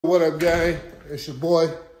What up, gang? It's your boy,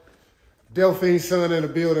 Delphine son in the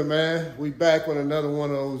building, man. We back with another one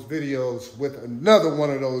of those videos,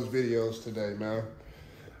 today, man.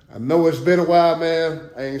 I know it's been a while, man.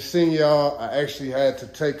 I ain't seen y'all. I actually had to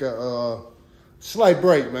take a slight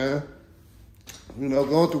break, man. You know,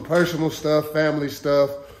 going through personal stuff, family stuff.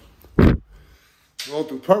 Going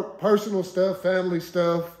through personal stuff, family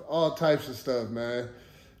stuff, all types of stuff, man.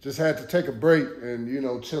 Just had to take a break and, you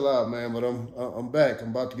know, chill out, man. But I'm back. I'm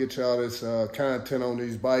about to get y'all this content on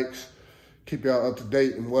these bikes. Keep y'all up to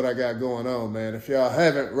date on what I got going on, man. If y'all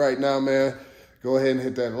haven't right now, man, go ahead and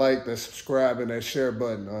hit that like, that subscribe, and that share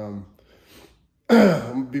button. I'm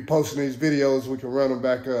going to be posting these videos. We can run them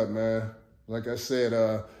back up, man. Like I said,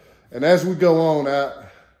 and as we go on out,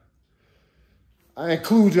 I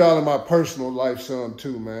include y'all in my personal life some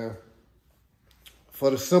too, man. For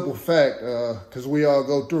the simple fact, because we all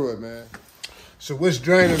go through it, man. So what's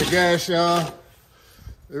draining the gas, y'all?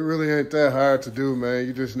 It really ain't that hard to do, man.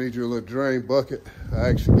 You just need your little drain bucket. I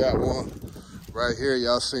actually got one right here.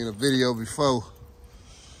 Y'all seen a video before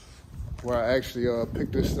where I actually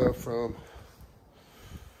picked this stuff from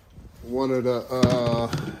one of the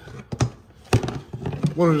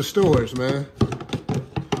stores, man.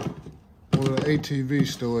 One of the ATV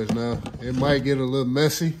stores. Now, it might get a little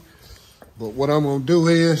messy. But what I'm gonna do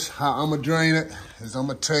is, how I'm gonna drain it, is I'm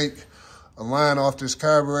gonna take a line off this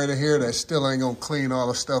carburetor here that still ain't gonna clean all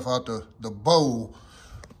the stuff out the bowl.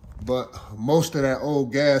 But most of that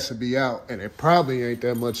old gas will be out, and it probably ain't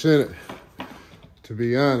that much in it, to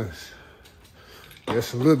be honest.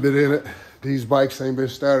 There's a little bit in it. These bikes ain't been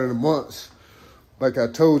started in months, like I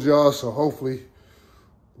told y'all, so hopefully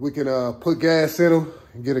we can put gas in them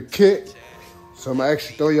and get a kick. So I'm gonna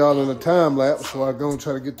actually throw y'all in a time lapse while I go and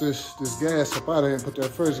try to get this gas up out of here and put that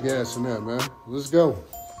first gas in there, man. Let's go.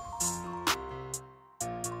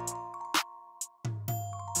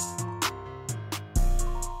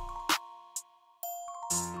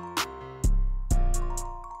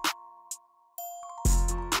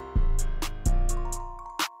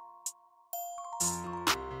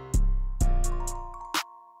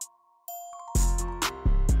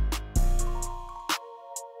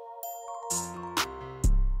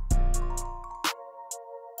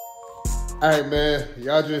 All right, man,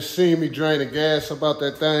 y'all just seen me drain the gas about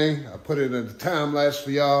that thing. I put it in the time lapse for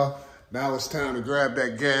y'all. Now it's time to grab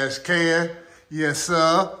that gas can. Yes,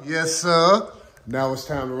 sir. Yes, sir. Now it's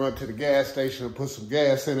time to run to the gas station and put some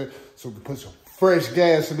gas in it so we can put some fresh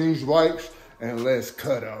gas in these bikes and let's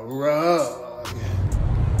cut a rug.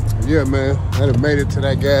 Yeah, man, I done made it to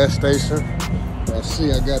that gas station. Y'all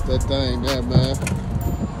see I got that thing there, man.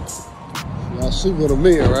 Y'all see what I'm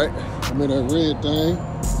in, right? I'm in that red thing.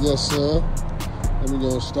 Yes, sir. Let me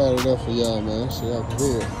go and start it up for y'all, man, so y'all can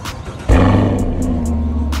hear it.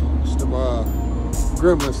 It's them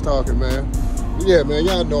gremlins talking, man. But yeah, man,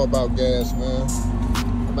 y'all know about gas, man.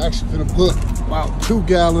 I'm actually gonna put about 2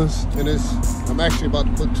 gallons in this. I'm actually about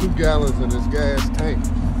to put 2 gallons in this gas tank.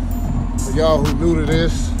 For y'all who new to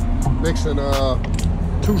this, mixing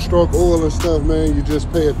 2-stroke oil and stuff, man, you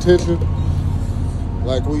just pay attention.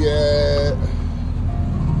 Like we had,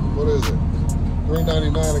 what is it?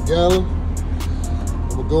 $3.99 a gallon. I'm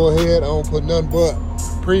gonna go ahead. I don't put nothing but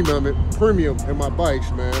premium in my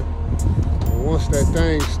bikes, man. And once that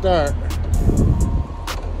thing start,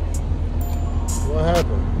 what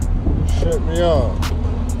happened? Shut me off.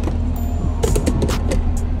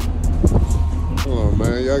 Come on,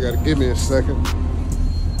 man. Y'all gotta give me a second.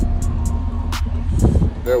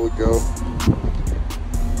 There we go.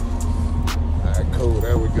 All right, cool.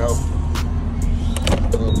 There we go.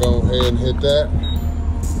 I'm gonna go ahead and hit that.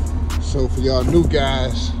 So for y'all new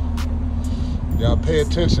guys, y'all pay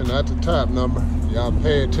attention, not the top number. Y'all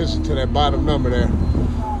pay attention to that bottom number there.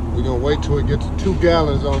 We're gonna wait till it gets to 2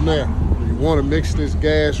 gallons on there. You wanna mix this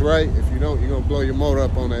gas right. If you don't, you're gonna blow your motor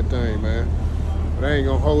up on that thing, man. But I ain't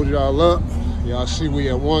gonna hold y'all up. Y'all see we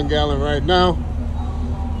at 1 gallon right now.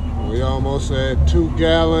 We almost at 2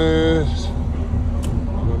 gallons.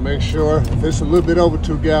 I'm gonna make sure if it's a little bit over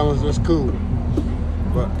 2 gallons, that's cool.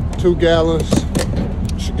 But 2 gallons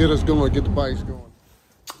should get us going, get the bikes going.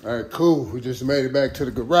 All right, cool. We just made it back to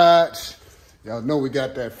the garage. Y'all know we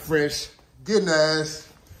got that fresh gettin ass.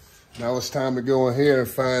 Now it's time to go in here and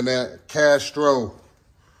find that Castro,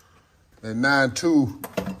 that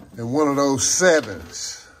 9.2 and one of those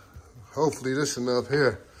 7s. Hopefully this enough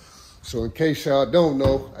here. So in case y'all don't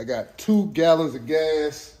know, I got 2 gallons of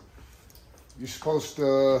gas. You're supposed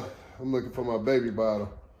to, I'm looking for my baby bottle.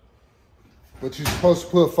 But you're supposed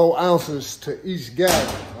to put 4 ounces to each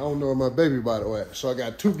gallon. I don't know where my baby bottle at. So I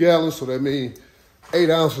got 2 gallons, so that means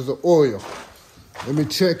 8 ounces of oil. Let me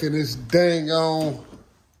check in this dang on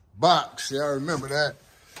box. Y'all remember that?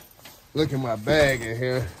 Look at my bag in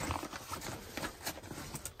here.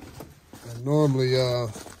 I normally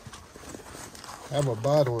have a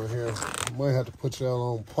bottle in here. I might have to put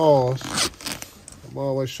y'all on pause. I'm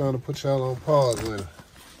always trying to put y'all on pause with it.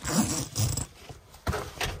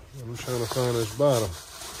 I'm trying to find this bottle.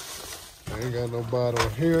 I ain't got no bottle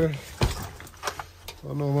in here. I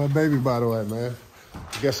don't know where my baby bottle at, man.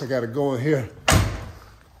 I guess I gotta go in here.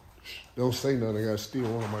 Don't say nothing. I gotta steal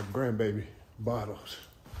one of my grandbaby bottles.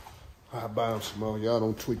 I'll buy them some more. Y'all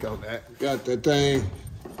don't tweak on that. Got that thing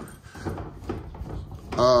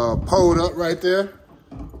pulled up right there.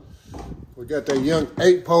 We got that young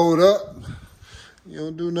 8 pulled up. You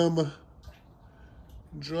don't do nothing but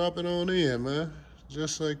drop it on in, man.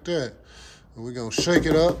 Just like that. And we're gonna shake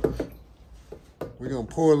it up. We're gonna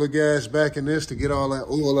pour the gas back in this to get all that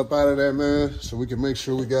oil up out of there, man. So we can make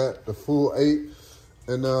sure we got the full 8.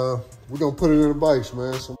 And we're gonna put it in the bikes,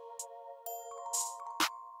 man. So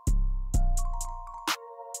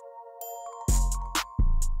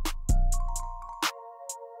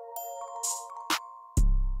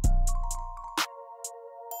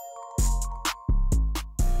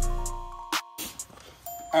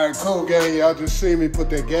all right, cool, gang. Y'all just see me put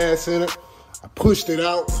that gas in it. I pushed it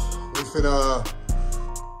out. If it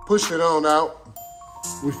pushed it on out,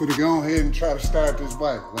 we finna go ahead and try to start this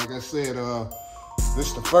bike. Like I said, this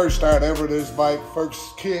is the first start ever of this bike.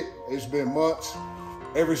 First kick. It's been months.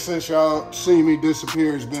 Ever since y'all seen me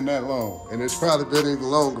disappear, it's been that long. And it's probably been even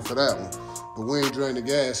longer for that one. But we ain't drained the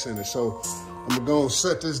gas in it. So I'm gonna go and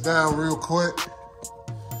set this down real quick.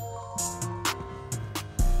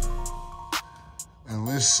 And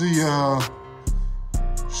let's see,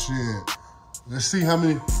 shit. Let's see how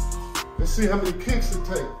many kicks it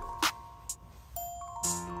take.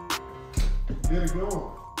 Get it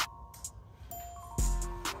going.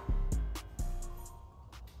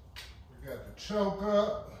 We got the choke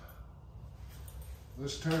up.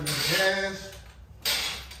 Let's turn the gas.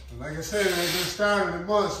 And like I said, it ain't been started in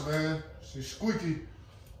months, man. She's squeaky.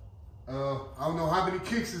 I don't know how many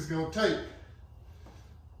kicks it's gonna take.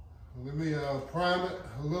 Let me prime it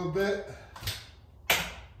a little bit.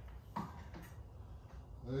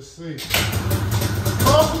 Let's see.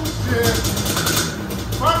 Oh shit!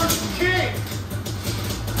 First kick!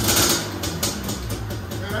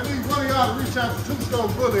 Man, I need one of y'all to reach out to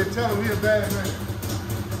Two-Stone Bully and tell him he a bad man.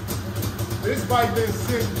 This bike been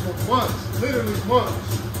sitting for months, literally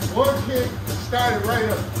months. One kick started right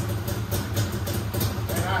up.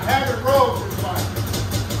 And I haven't rolled this bike.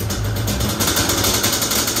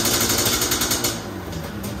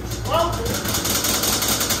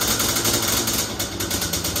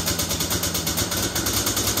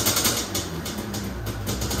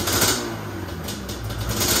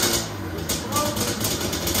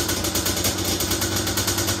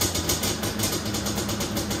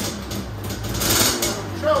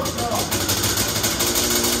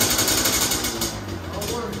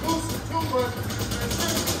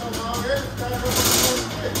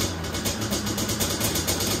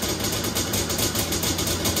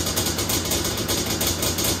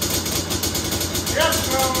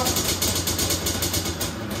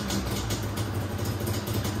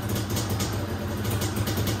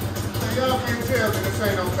 Y'all can't tell me this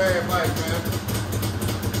ain't no bad bike, man.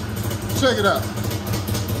 Check it out.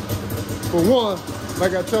 For one,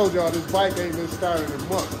 like I told y'all, this bike ain't been started in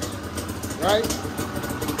months. Right?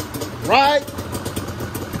 Right.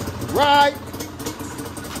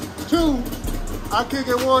 2, I kick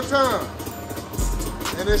it one time.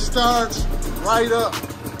 And it starts right up.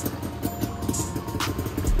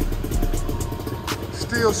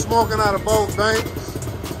 Still smoking out of both banks.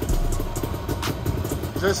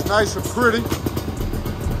 Just nice and pretty.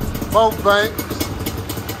 Both banks.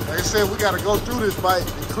 Like I said, we gotta go through this bike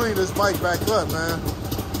and clean this bike back up, man.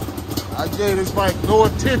 I gave this bike no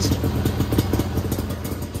attention.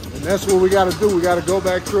 And that's what we gotta do. We gotta go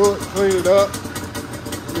back through it, clean it up.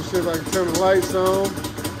 Let me see if I can turn the lights on.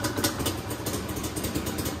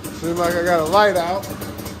 Seems like I got a light out.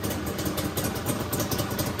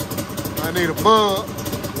 I need a bulb,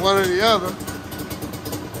 one or the other.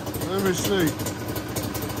 Let me see.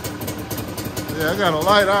 Yeah, I got a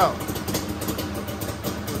light out.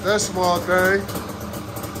 But that small thing.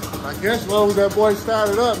 I guess as long as that boy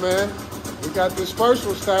started up, man. We got this first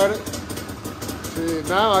one started. See,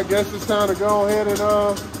 now I guess it's time to go ahead and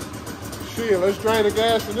shit, let's drain the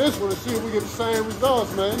gas in this one and see if we get the same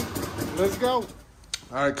results, man. Let's go.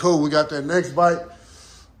 All right, cool. We got that next bike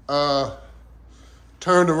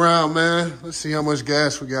turned around, man. Let's see how much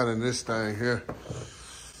gas we got in this thing here.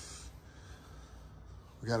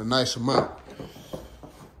 We got a nice amount.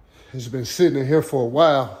 It's been sitting in here for a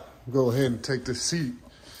while. Go ahead and take the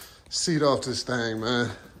seat off this thing, man.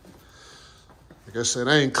 Like I said,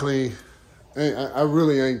 I ain't clean. I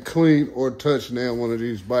really ain't clean or touched now one of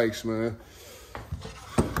these bikes, man.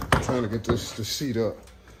 I'm trying to get the seat up.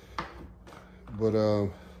 But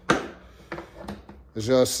as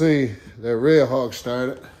y'all seen, that Red Hawk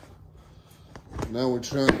started. Now we're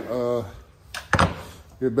trying to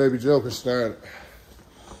get Baby Joker started.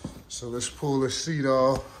 So let's pull the seat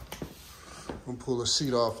off. I'm gonna pull the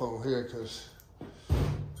seat off on here because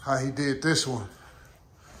how he did this one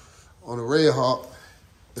on the Red Hawk,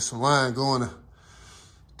 it's a line going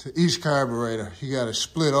to each carburetor. He got it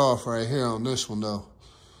split off right here on this one though.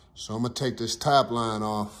 So I'm gonna take this top line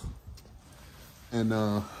off and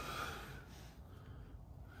I'm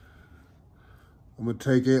gonna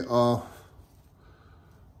take it off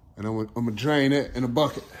and I'm gonna drain it in a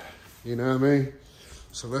bucket. You know what I mean?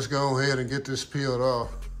 So let's go ahead and get this peeled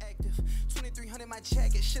off. 2300 my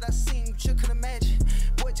jacket, shit I seen you just couldn't imagine.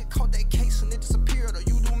 Boy, just caught that case and it disappeared, or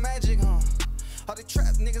you do magic, huh? All the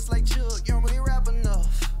trap niggas like Jug, you don't really rap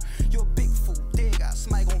enough. You a big fool, dig out,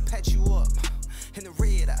 somebody gon' patch you up. In the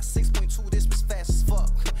red eye, 6.2, this was fast as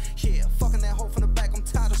fuck. Yeah, fucking that hoe from the back, I'm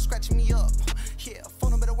tired of scratching me up. Yeah,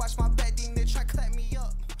 phone better watch my back, they try to clap me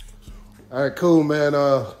up. All right, cool, man.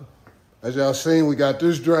 As y'all seen, we got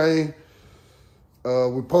this drain.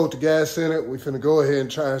 We poked the gas in it. We finna go ahead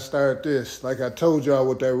and try and start this. Like I told y'all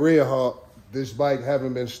with that Red Hawk, this bike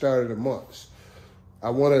haven't been started in months.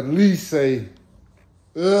 I want to at least say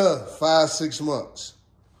 5-6 months.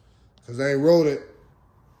 Because I ain't rode it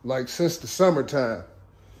like since the summertime.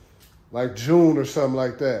 Like June or something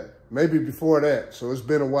like that. Maybe before that. So it's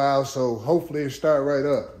been a while, so hopefully it start right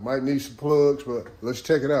up. Might need some plugs, but let's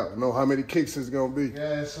check it out. I know how many kicks it's gonna be.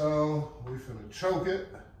 Gas on, we finna choke it.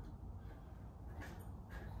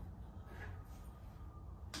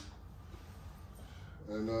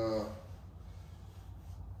 And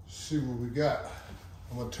see what we got.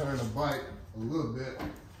 I'm gonna turn the bike a little bit.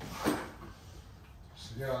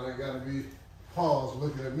 So y'all ain't gotta be paused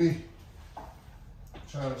looking at me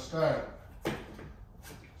trying to start.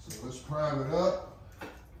 So let's prime it up.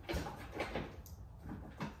 I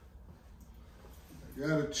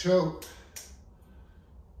got it choked.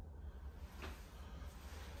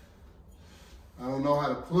 I don't know how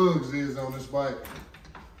the plugs is on this bike.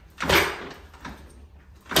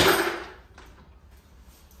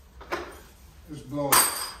 Just blowing.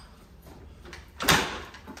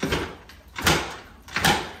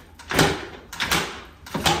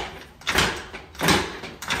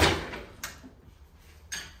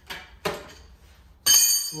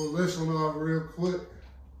 Pull this one off real quick.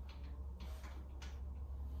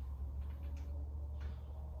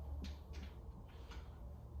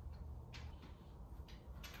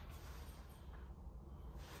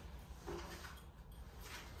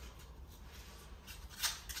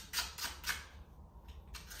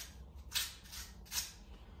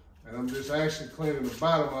 And I'm just actually cleaning the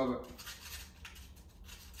bottom of it.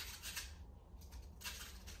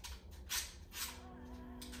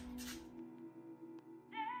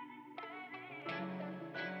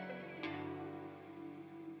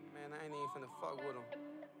 Man, I ain't even finna fuck with them.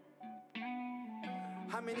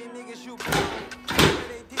 How many niggas you blow?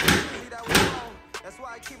 They did glizzy, that was wrong. That's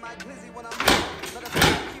why I keep my glizzy when I'm home. But that's why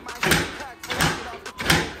I keep my shit packed before I get off the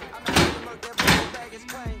plane. I'm not gonna look that big bag is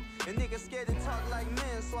plain. And niggas scared to talk like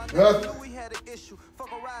men, so I never knew we had an issue.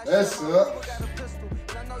 Fuck a ride, that's up. Got a pistol.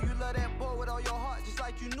 And I know you love that boy with all your heart, just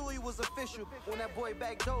like you knew he was official. When that boy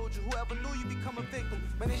backdoored you, whoever knew you become a victim.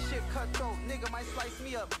 Man, this shit cutthroat, nigga might slice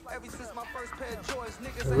me up. Ever since my first pair of joints,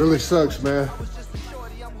 niggas. It really sucks, man.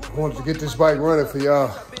 I wanted to get this bike running for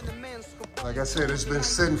y'all. Like I said, it's been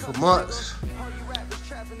sitting for months.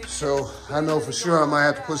 So I know for sure I might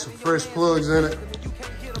have to put some fresh plugs in it.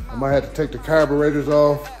 I might have to take the carburetors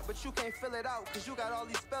off,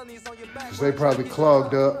 because they probably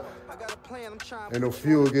clogged up. Ain't no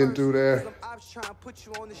fuel getting through there.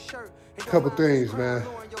 A couple things, man.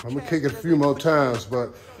 I'm gonna kick it a few more times,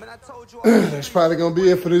 but that's probably gonna be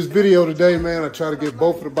it for this video today, man. I try to get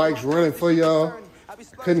both of the bikes running for y'all. I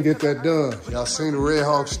couldn't get that done. Y'all seen the Red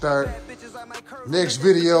Hawk start. Next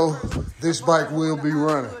video, this bike will be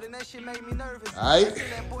running. All right?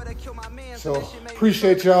 So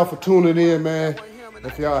appreciate y'all for tuning in, man.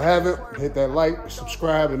 If y'all haven't, hit that like,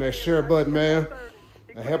 subscribe, and that share button, man.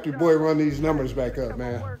 And help your boy run these numbers back up,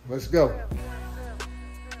 man. Let's go.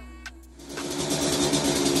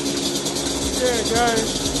 Yeah,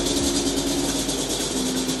 guys.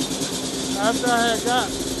 After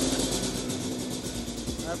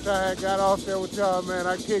I had got off there with y'all, man,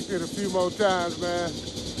 I kicked it a few more times, man.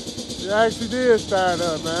 It actually did start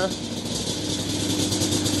up, man.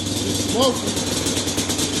 motion.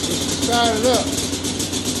 Just start it up.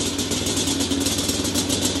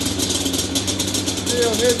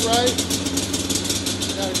 Still hit right.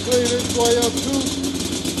 Gotta clean this boy up too.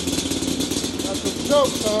 Got some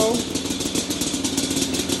chokes on.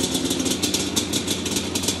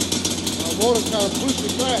 My motor kind of push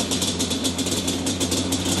it back.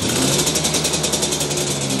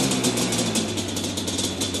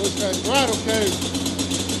 Push that throttle cable.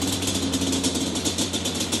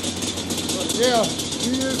 But yeah,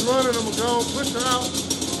 she is running. I'm gonna go push her out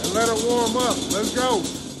and let her warm up. Let's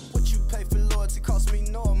go.